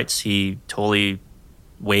Miranda rights. He totally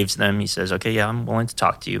waives them. He says, okay, yeah, I'm willing to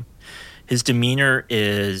talk to you. His demeanor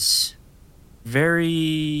is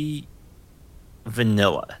very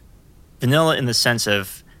vanilla. Vanilla in the sense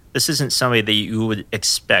of this isn't somebody that you would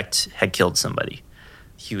expect had killed somebody.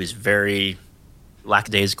 He was very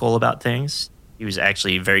lackadaisical about things. He was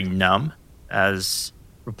actually very numb, as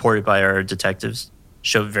reported by our detectives.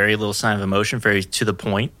 Showed very little sign of emotion, very to the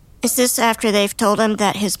point. Is this after they've told him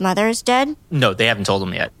that his mother is dead? No, they haven't told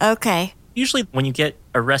him yet. Okay. Usually when you get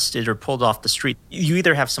arrested or pulled off the street, you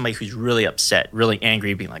either have somebody who's really upset, really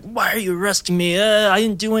angry, being like, why are you arresting me? I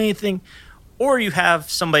didn't do anything. Or you have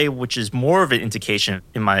somebody which is more of an indication,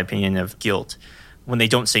 in my opinion, of guilt when they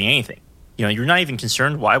don't say anything. You're not even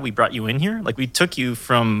concerned why we brought you in here. Like, we took you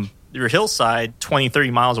from your hillside 20,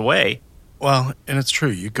 30 miles away. Well, and it's true.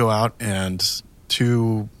 You go out and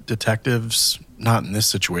two detectives, not in this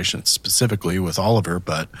situation specifically with Oliver,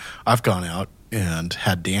 but I've gone out and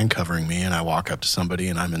had Dan covering me, and I walk up to somebody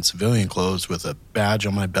and I'm in civilian clothes with a badge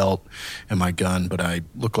on my belt and my gun, but I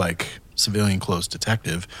look like civilian clothes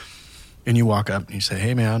detective. And you walk up and you say,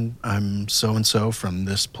 hey man, I'm so-and-so from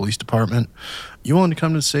this police department. You willing to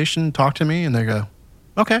come to the station and talk to me? And they go,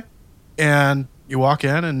 okay. And you walk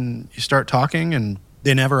in and you start talking, and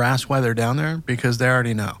they never ask why they're down there because they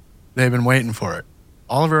already know. They've been waiting for it.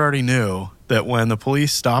 Oliver already knew that when the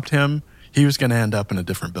police stopped him, he was going to end up in a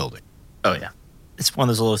different building. Oh, yeah. It's one of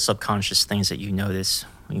those little subconscious things that you notice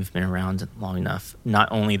when you've been around long enough. Not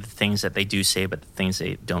only the things that they do say, but the things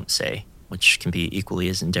they don't say, which can be equally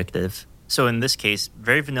as indicative. So in this case,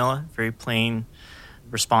 very vanilla, very plain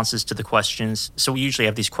responses to the questions. So we usually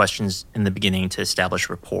have these questions in the beginning to establish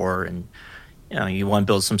rapport, and you want to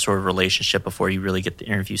build some sort of relationship before you really get the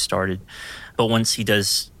interview started. But once he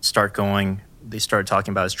does start going, they started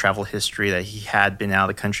talking about his travel history, that he had been out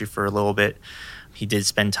of the country for a little bit. He did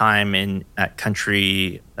spend time in that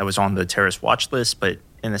country that was on the terrorist watch list, but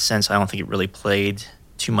in a sense, I don't think it really played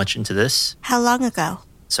too much into this. How long ago?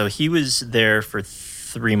 So he was there for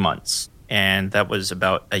 3 months, and that was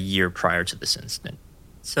about a year prior to this incident.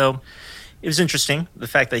 So it was interesting, the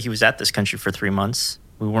fact that he was at this country for 3 months.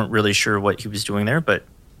 We weren't really sure what he was doing there, but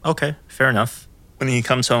okay, fair enough. When he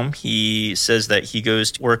comes home, he says that he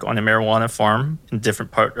goes to work on a marijuana farm in a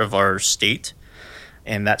different part of our state,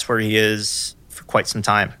 and that's where he is for quite some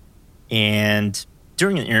time. And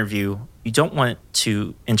during an interview, you don't want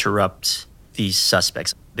to interrupt these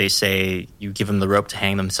suspects. They say you give them the rope to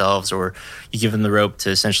hang themselves, or you give them the rope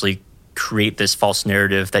to essentially create this false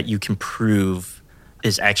narrative that you can prove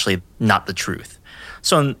is actually not the truth.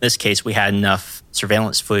 So in this case, we had enough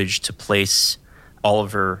surveillance footage to place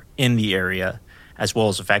Oliver in the area, as well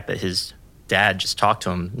as the fact that his dad just talked to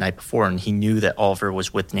him the night before, and he knew that Oliver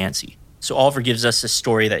was with Nancy. So Oliver gives us a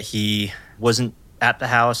story that he wasn't at the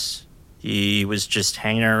house. He was just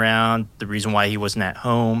hanging around. The reason why he wasn't at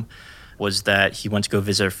home was that he went to go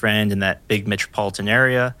visit a friend in that big metropolitan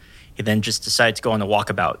area. He then just decided to go on a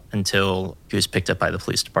walkabout until he was picked up by the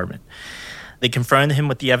police department. They confronted him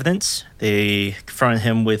with the evidence. They confronted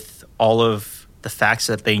him with all of the facts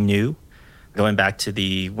that they knew. Going back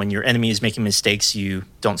to when your enemy is making mistakes, you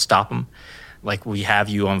don't stop them. Like, we have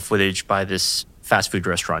you on footage by this fast food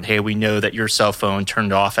restaurant. Hey, we know that your cell phone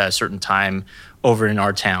turned off at a certain time over in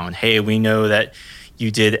our town. Hey, we know that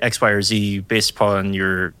you did X, Y, or Z based upon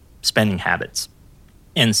your spending habits.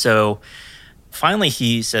 And so finally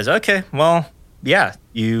he says, okay, well, yeah,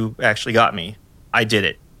 you actually got me. I did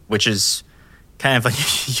it, which is kind of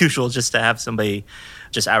unusual just to have somebody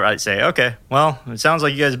just outright say, okay, well, it sounds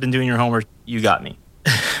like you guys have been doing your homework. You got me,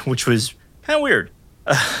 which was kind of weird.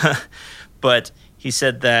 But he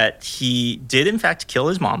said that he did, in fact, kill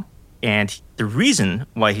his mom. And the reason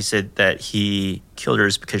why he said that he killed her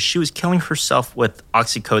is because she was killing herself with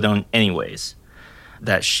oxycodone anyways.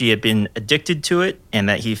 that she had been addicted to it and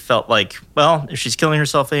that he felt like, well, if she's killing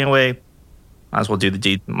herself anyway, might as well do the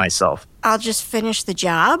deed myself. I'll just finish the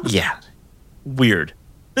job? Yeah. Weird.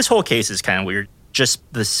 This whole case is kind of weird. Just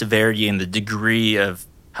the severity and the degree of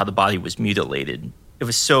how the body was mutilated. It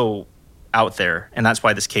was so out there, and that's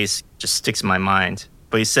why this case just sticks in my mind.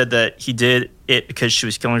 But he said that he did it because she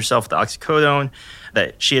was killing herself with oxycodone,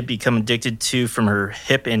 that she had become addicted to from her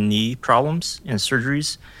hip and knee problems and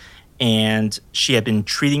surgeries, and she had been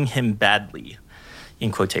treating him badly,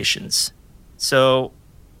 in quotations. So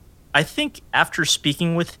I think after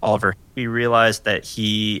speaking with Oliver, we realized that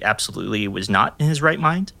he absolutely was not in his right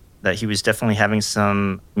mind, that he was definitely having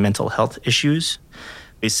some mental health issues.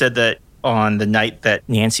 He said that on the night that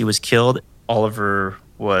Nancy was killed, Oliver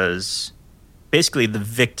was basically the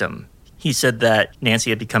victim. He said that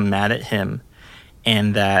Nancy had become mad at him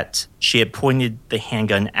and that she had pointed the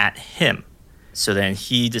handgun at him. So then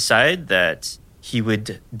he decided that he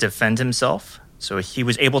would defend himself. So he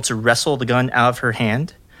was able to wrestle the gun out of her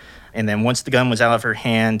hand. And then once the gun was out of her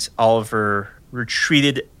hand, Oliver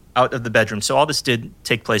retreated out of the bedroom. So all this did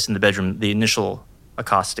take place in the bedroom, the initial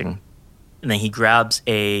accosting. And then he grabs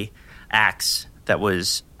a axe that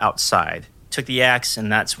was outside, took the axe,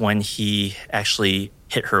 and that's when he actually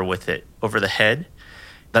hit her with it over the head.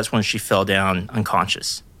 That's when she fell down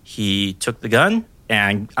unconscious. He took the gun,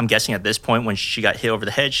 and I'm guessing at this point when she got hit over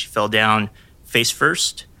the head, she fell down face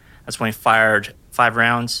first. That's when he fired 5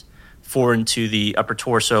 rounds, 4 into the upper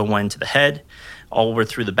torso, 1 into the head, all were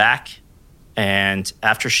through the back. And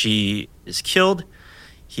after she is killed,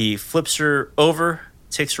 he flips her over,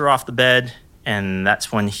 takes her off the bed, and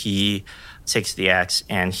that's when he takes the axe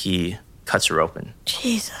and he cuts her open.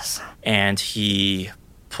 Jesus. And he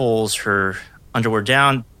pulls her underwear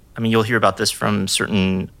down. I mean, you'll hear about this from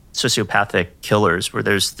certain sociopathic killers where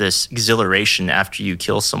there's this exhilaration after you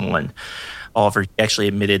kill someone. Oliver actually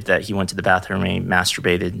admitted that he went to the bathroom and he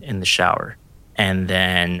masturbated in the shower. And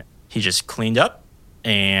then he just cleaned up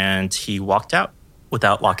and he walked out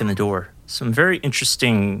without locking the door. Some very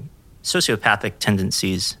interesting sociopathic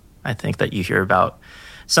tendencies, I think, that you hear about.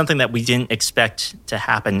 Something that we didn't expect to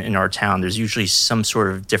happen in our town. There's usually some sort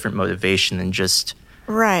of different motivation than just...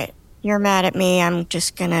 Right. You're mad at me. I'm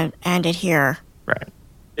just going to end it here. Right.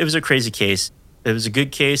 It was a crazy case. It was a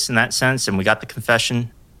good case in that sense, and we got the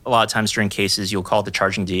confession. A lot of times during cases, you'll call the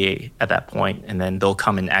charging DA at that point, and then they'll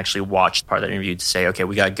come and actually watch part of the interview to say, okay,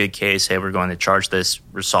 we got a good case. Hey, we're going to charge this.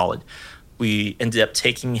 We're solid. We ended up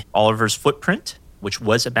taking Oliver's footprint, which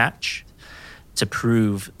was a match, to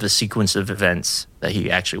prove the sequence of events that he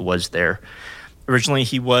actually was there. Originally,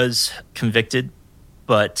 he was convicted,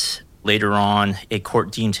 but later on, a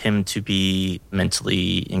court deemed him to be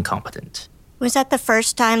mentally incompetent. Was that the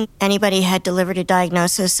first time anybody had delivered a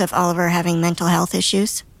diagnosis of Oliver having mental health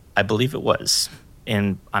issues? I believe it was.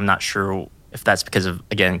 And I'm not sure if that's because of,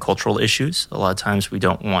 again, cultural issues. A lot of times we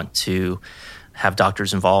don't want to have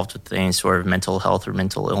doctors involved with any sort of mental health or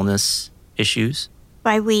mental illness issues.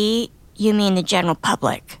 By we, you mean the general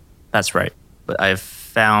public? That's right. But I've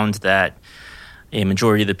found that a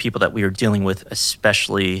majority of the people that we are dealing with,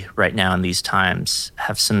 especially right now in these times,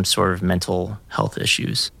 have some sort of mental health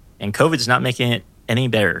issues. And COVID's not making it any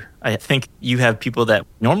better. I think you have people that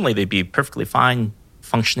normally they'd be perfectly fine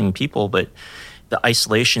functioning people, but the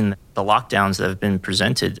isolation, the lockdowns that have been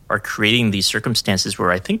presented are creating these circumstances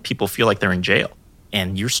where I think people feel like they're in jail.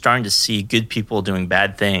 And you're starting to see good people doing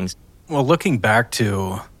bad things. Well, looking back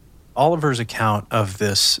to Oliver's account of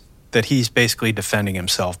this, that he's basically defending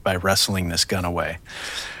himself by wrestling this gun away.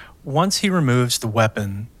 Once he removes the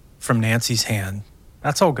weapon from Nancy's hand,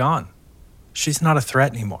 that's all gone. She's not a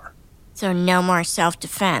threat anymore. So no more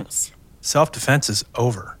self-defense. Self-defense is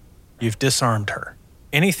over. You've disarmed her.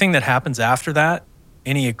 Anything that happens after that,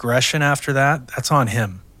 any aggression after that, that's on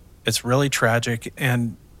him. It's really tragic.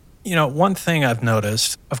 And, you know, one thing I've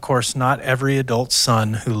noticed, of course, not every adult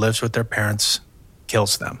son who lives with their parents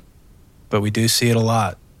kills them. But we do see it a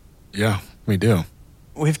lot. Yeah, we do.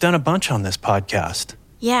 We've done a bunch on this podcast.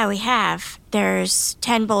 Yeah, we have. There's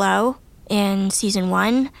 10 Below in season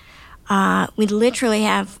 1. We literally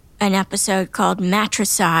have an episode called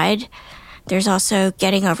Matricide. There's also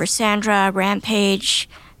Getting Over Sandra, Rampage,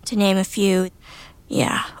 to name a few.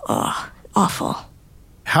 Yeah, awful.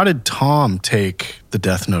 How did Tom take the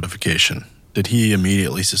death notification? Did he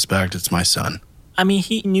immediately suspect it's my son? I mean,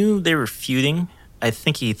 he knew they were feuding. I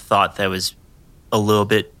think he thought that was a little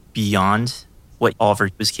bit beyond what Oliver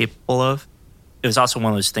was capable of. It was also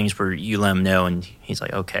one of those things where you let him know and he's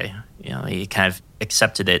like, okay. You know, he kind of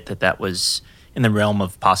accepted it that was in the realm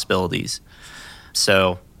of possibilities.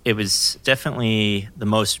 So it was definitely the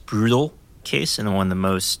most brutal case and one of the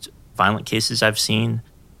most violent cases I've seen,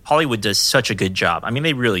 Hollywood does such a good job. I mean,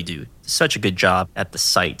 they really do such a good job at the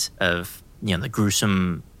site of, the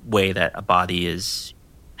gruesome way that a body is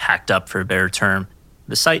hacked up, for a better term.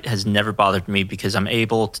 The sight has never bothered me because I'm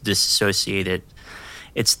able to disassociate it.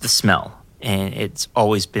 It's the smell, and it's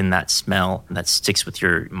always been that smell that sticks with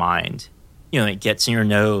your mind. It gets in your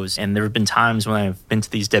nose, and there have been times when I've been to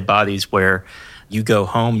these dead bodies where you go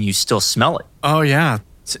home and you still smell it. Oh, yeah.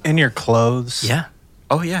 It's in your clothes. Yeah.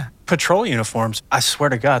 Oh, yeah. Patrol uniforms, I swear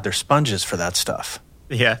to God, they're sponges for that stuff.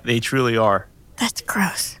 Yeah, they truly are. That's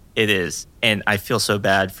gross. It is. And I feel so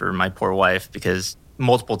bad for my poor wife because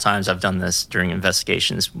multiple times I've done this during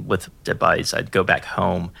investigations with dead bodies. I'd go back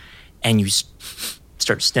home and you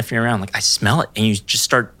start sniffing around like, I smell it. And you just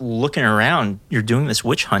start looking around. You're doing this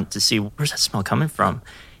witch hunt to see where's that smell coming from.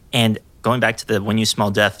 And going back to the when you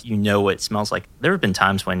smell death, you know what it smells like. There have been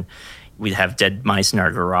times when we'd have dead mice in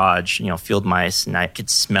our garage, field mice, and I could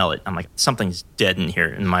smell it. I'm like, something's dead in here.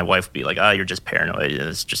 And my wife would be like, oh, you're just paranoid.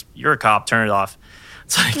 It's just, you're a cop, turn it off.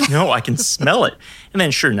 It's like, no, I can smell it. And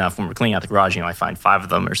then sure enough, when we're cleaning out the garage, I find 5 of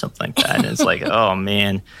them or something like that. And it's like, oh,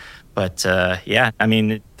 man. But yeah, I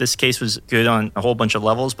mean, this case was good on a whole bunch of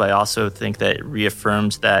levels, but I also think that it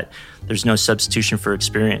reaffirms that there's no substitution for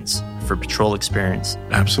experience, for patrol experience.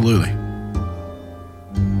 Absolutely.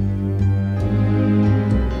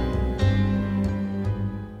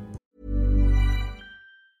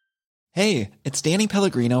 Hey, it's Danny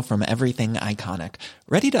Pellegrino from Everything Iconic.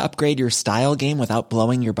 Ready to upgrade your style game without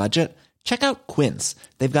blowing your budget? Check out Quince.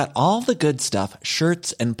 They've got all the good stuff,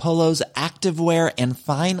 shirts and polos, activewear, and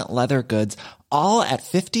fine leather goods, all at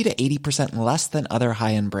 50 to 80% less than other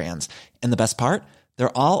high-end brands. And the best part?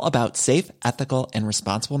 They're all about safe, ethical, and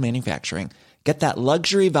responsible manufacturing. Get that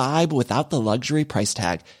luxury vibe without the luxury price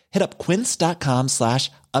tag. Hit up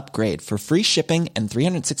quince.com/upgrade for free shipping and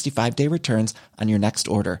 365-day returns on your next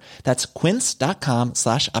order. That's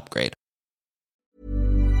quince.com/upgrade.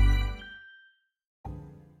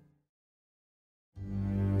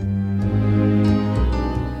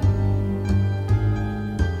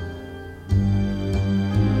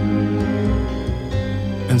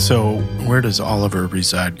 And so, where does Oliver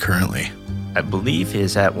reside currently? I believe he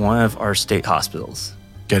is at one of our state hospitals.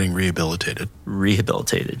 Getting rehabilitated.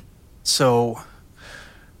 So,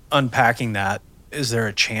 unpacking that, is there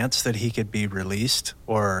a chance that he could be released,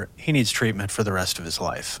 or he needs treatment for the rest of his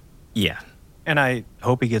life? Yeah. And I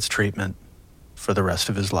hope he gets treatment for the rest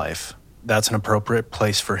of his life. That's an appropriate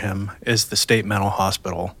place for him, is the state mental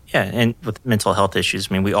hospital. Yeah, and with mental health issues,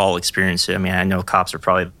 I mean, we all experience it. I mean, I know cops are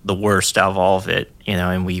probably the worst out of all of it,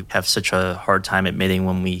 and we have such a hard time admitting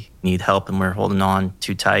when we need help and we're holding on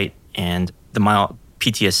too tight. And the mild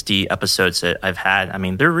PTSD episodes that I've had, I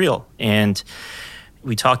mean, they're real. And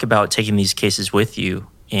we talk about taking these cases with you.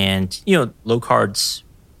 And, Locard's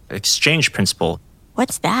exchange principle.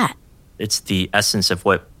 What's that? It's the essence of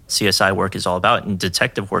what CSI work is all about and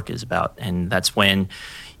detective work is about. And that's when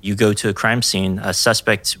you go to a crime scene, a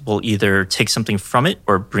suspect will either take something from it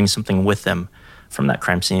or bring something with them from that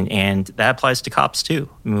crime scene. And that applies to cops too.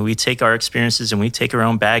 I mean, we take our experiences and we take our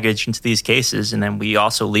own baggage into these cases, and then we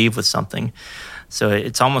also leave with something. So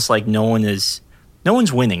it's almost like no one's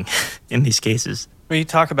winning in these cases. When you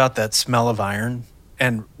talk about that smell of iron,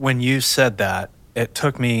 and when you said that, it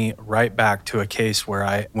took me right back to a case where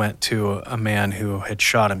I went to a man who had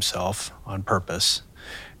shot himself on purpose.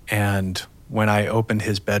 And when I opened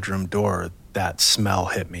his bedroom door, that smell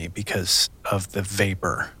hit me because of the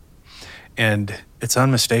vapor. And it's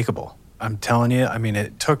unmistakable. I'm telling you, I mean,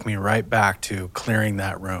 it took me right back to clearing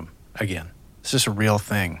that room again. It's just a real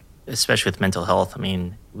thing. Especially with mental health, I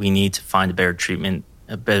mean, we need to find a better treatment,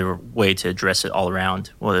 a better way to address it all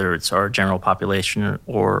around, whether it's our general population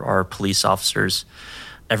or our police officers,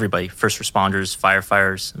 everybody, first responders,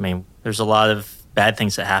 firefighters. I mean, there's a lot of bad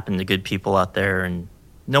things that happen to good people out there, and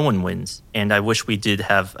no one wins. And I wish we did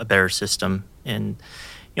have a better system. And,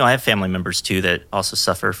 I have family members, too, that also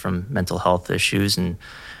suffer from mental health issues, and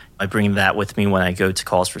I bring that with me when I go to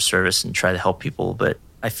calls for service and try to help people. But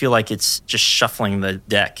I feel like it's just shuffling the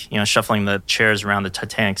deck, shuffling the chairs around the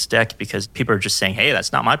Titanic's deck, because people are just saying, hey,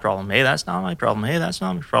 that's not my problem. Hey, that's not my problem. Hey, that's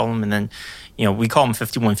not my problem. And then, we call them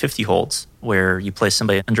 5150 holds, where you place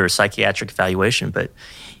somebody under a psychiatric evaluation. But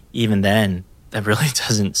even then, that really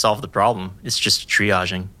doesn't solve the problem. It's just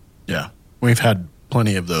triaging. Yeah. We've had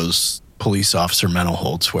plenty of those police officer mental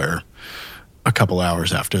holds where a couple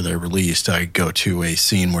hours after they're released, I go to a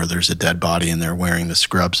scene where there's a dead body and they're wearing the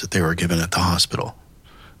scrubs that they were given at the hospital.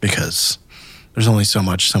 Because there's only so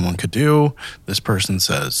much someone could do. This person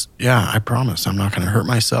says, yeah, I promise I'm not going to hurt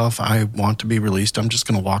myself. I want to be released. I'm just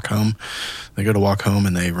going to walk home. They go to walk home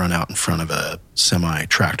and they run out in front of a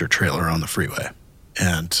semi-tractor trailer on the freeway.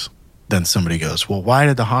 And then somebody goes, well, why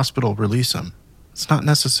did the hospital release them? It's not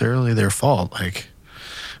necessarily their fault. Like,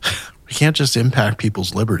 we can't just impact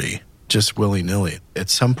people's liberty just willy-nilly. At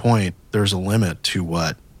some point, there's a limit to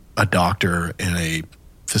what a doctor in a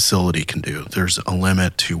facility can do. There's a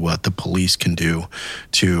limit to what the police can do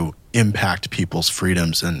to impact people's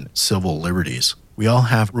freedoms and civil liberties. We all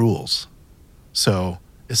have rules. So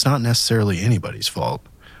it's not necessarily anybody's fault.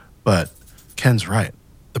 But Ken's right.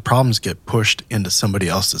 The problems get pushed into somebody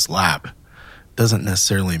else's lap. Doesn't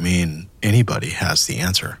necessarily mean anybody has the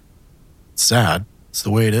answer. It's sad. It's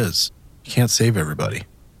the way it is. You can't save everybody.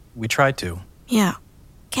 We tried to. Yeah.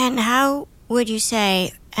 Ken, how would you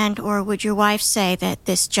say, and or would your wife say, that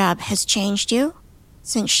this job has changed you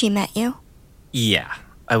since she met you? Yeah,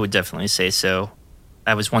 I would definitely say so.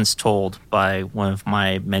 I was once told by one of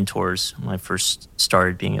my mentors when I first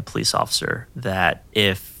started being a police officer that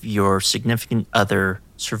if your significant other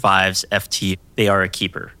survives FT, they are a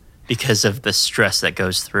keeper because of the stress that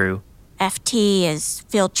goes through. FT is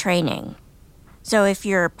field training. So if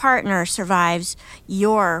your partner survives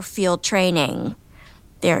your field training,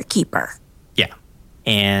 they're a keeper. Yeah.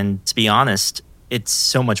 And to be honest, it's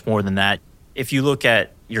so much more than that. If you look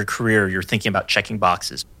at your career, you're thinking about checking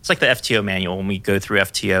boxes. It's like the FTO manual. When we go through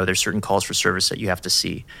FTO, there's certain calls for service that you have to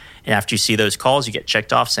see. And after you see those calls, you get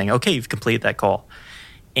checked off saying, okay, you've completed that call.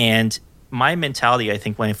 And my mentality, I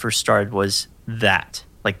think, when I first started was that.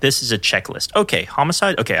 Like, this is a checklist. Okay,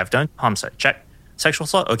 homicide. Okay, I've done homicide. Check. Sexual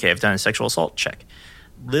assault. Okay, I've done a sexual assault. Check.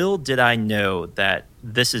 Little did I know that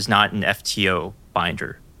this is not an FTO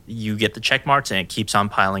binder. You get the check marks and it keeps on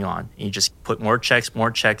piling on. And you just put more checks,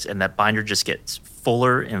 and that binder just gets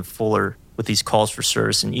fuller and fuller with these calls for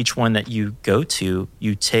service. And each one that you go to,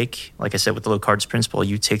 you take, like I said, with the low cards principle,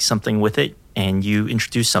 you take something with it and you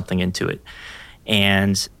introduce something into it.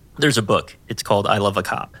 And there's a book. It's called I Love a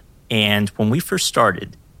Cop. And when we first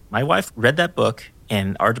started, my wife read that book,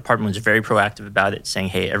 and our department was very proactive about it, saying,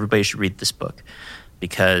 hey, everybody should read this book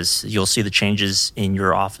because you'll see the changes in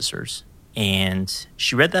your officers. And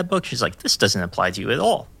she read that book. She's like, this doesn't apply to you at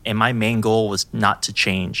all. And my main goal was not to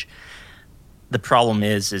change. The problem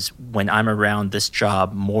is when I'm around this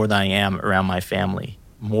job more than I am around my family,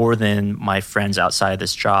 more than my friends outside of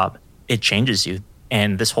this job, it changes you.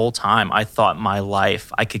 And this whole time, I thought my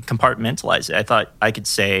life, I could compartmentalize it. I thought I could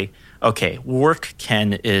say, okay, work,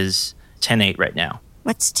 Ken, is 10-8 right now.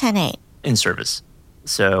 What's 10-8? In service.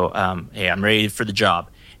 So, hey, I'm ready for the job.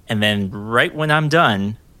 And then right when I'm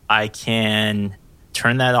done, I can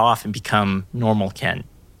turn that off and become normal Ken.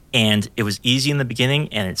 And it was easy in the beginning,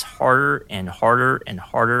 and it's harder and harder and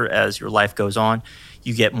harder as your life goes on.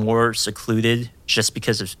 You get more secluded just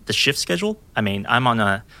because of the shift schedule. I mean, I'm on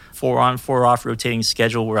a 4-on, 4-off rotating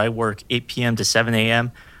schedule where I work 8 p.m. to 7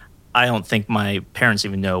 a.m. I don't think my parents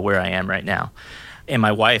even know where I am right now. And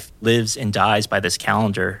my wife lives and dies by this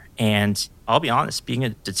calendar. And I'll be honest, being a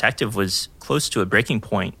detective was close to a breaking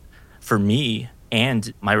point for me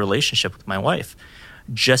and my relationship with my wife.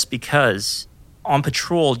 Just because on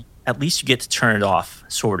patrol, at least you get to turn it off,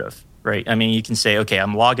 sort of, right? I mean, you can say, okay,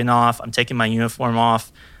 I'm logging off, I'm taking my uniform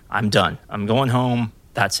off, I'm done. I'm going home,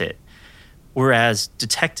 that's it. Whereas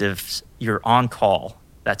detectives, you're on call.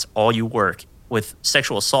 That's all you work. With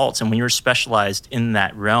sexual assaults, and when you're specialized in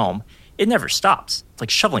that realm, it never stops. It's like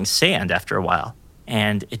shoveling sand after a while.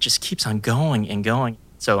 And it just keeps on going and going.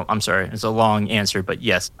 So I'm sorry, it's a long answer, but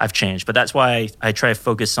yes, I've changed. But that's why I try to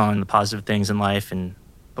focus on the positive things in life. And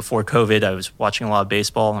before COVID, I was watching a lot of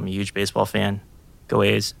baseball. I'm a huge baseball fan. Go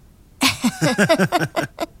A's.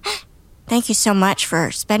 Thank you so much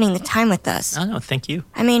for spending the time with us. Oh, no, thank you.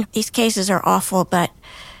 I mean, these cases are awful, but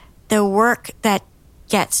the work that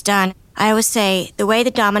gets done, I always say the way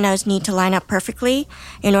the dominoes need to line up perfectly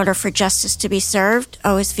in order for justice to be served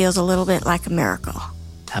always feels a little bit like a miracle.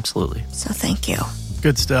 Absolutely. So thank you.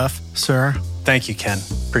 Good stuff, sir. Thank you, Ken.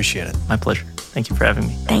 Appreciate it. My pleasure. Thank you for having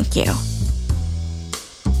me. Thank you.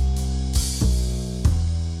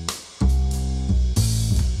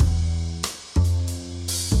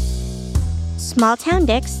 Small Town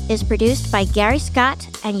Dicks is produced by Gary Scott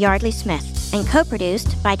and Yardley Smith and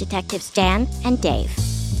co-produced by Detectives Dan and Dave.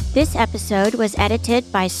 This episode was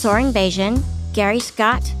edited by Soren Bajan, Gary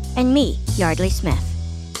Scott, and me, Yardley Smith.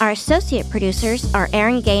 Our associate producers are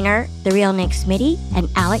Aaron Gaynor, The Real Nick Smitty, and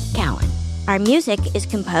Alec Cowan. Our music is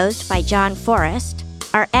composed by John Forrest.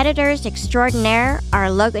 Our editors extraordinaire are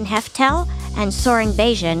Logan Heftel and Soren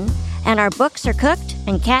Bajan, and our books are cooked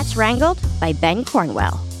and cats wrangled by Ben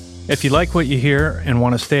Cornwell. If you like what you hear and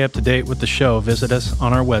want to stay up to date with the show, visit us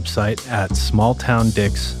on our website at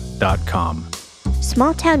smalltowndicks.com.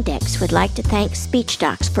 Small Town Dicks would like to thank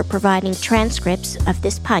SpeechDocs for providing transcripts of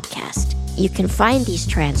this podcast. You can find these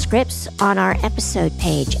transcripts on our episode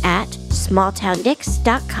page at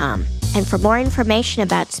smalltowndicks.com. And for more information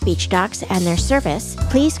about SpeechDocs and their service,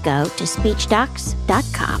 please go to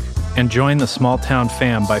speechdocs.com. And join the Small Town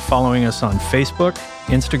fam by following us on Facebook,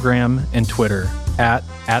 Instagram, and Twitter at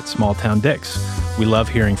SmallTownDicks. We love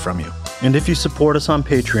hearing from you. And if you support us on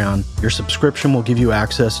Patreon, your subscription will give you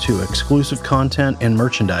access to exclusive content and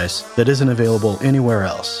merchandise that isn't available anywhere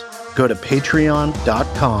else. Go to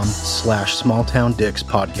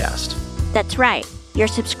patreon.com/smalltowndickspodcast. That's right. Your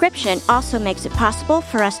subscription also makes it possible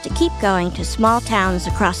for us to keep going to small towns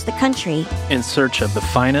across the country in search of the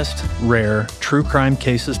finest, rare, true crime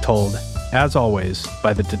cases told, as always,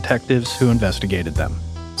 by the detectives who investigated them.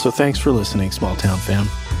 So thanks for listening, Small Town fam.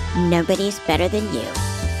 Nobody's better than you.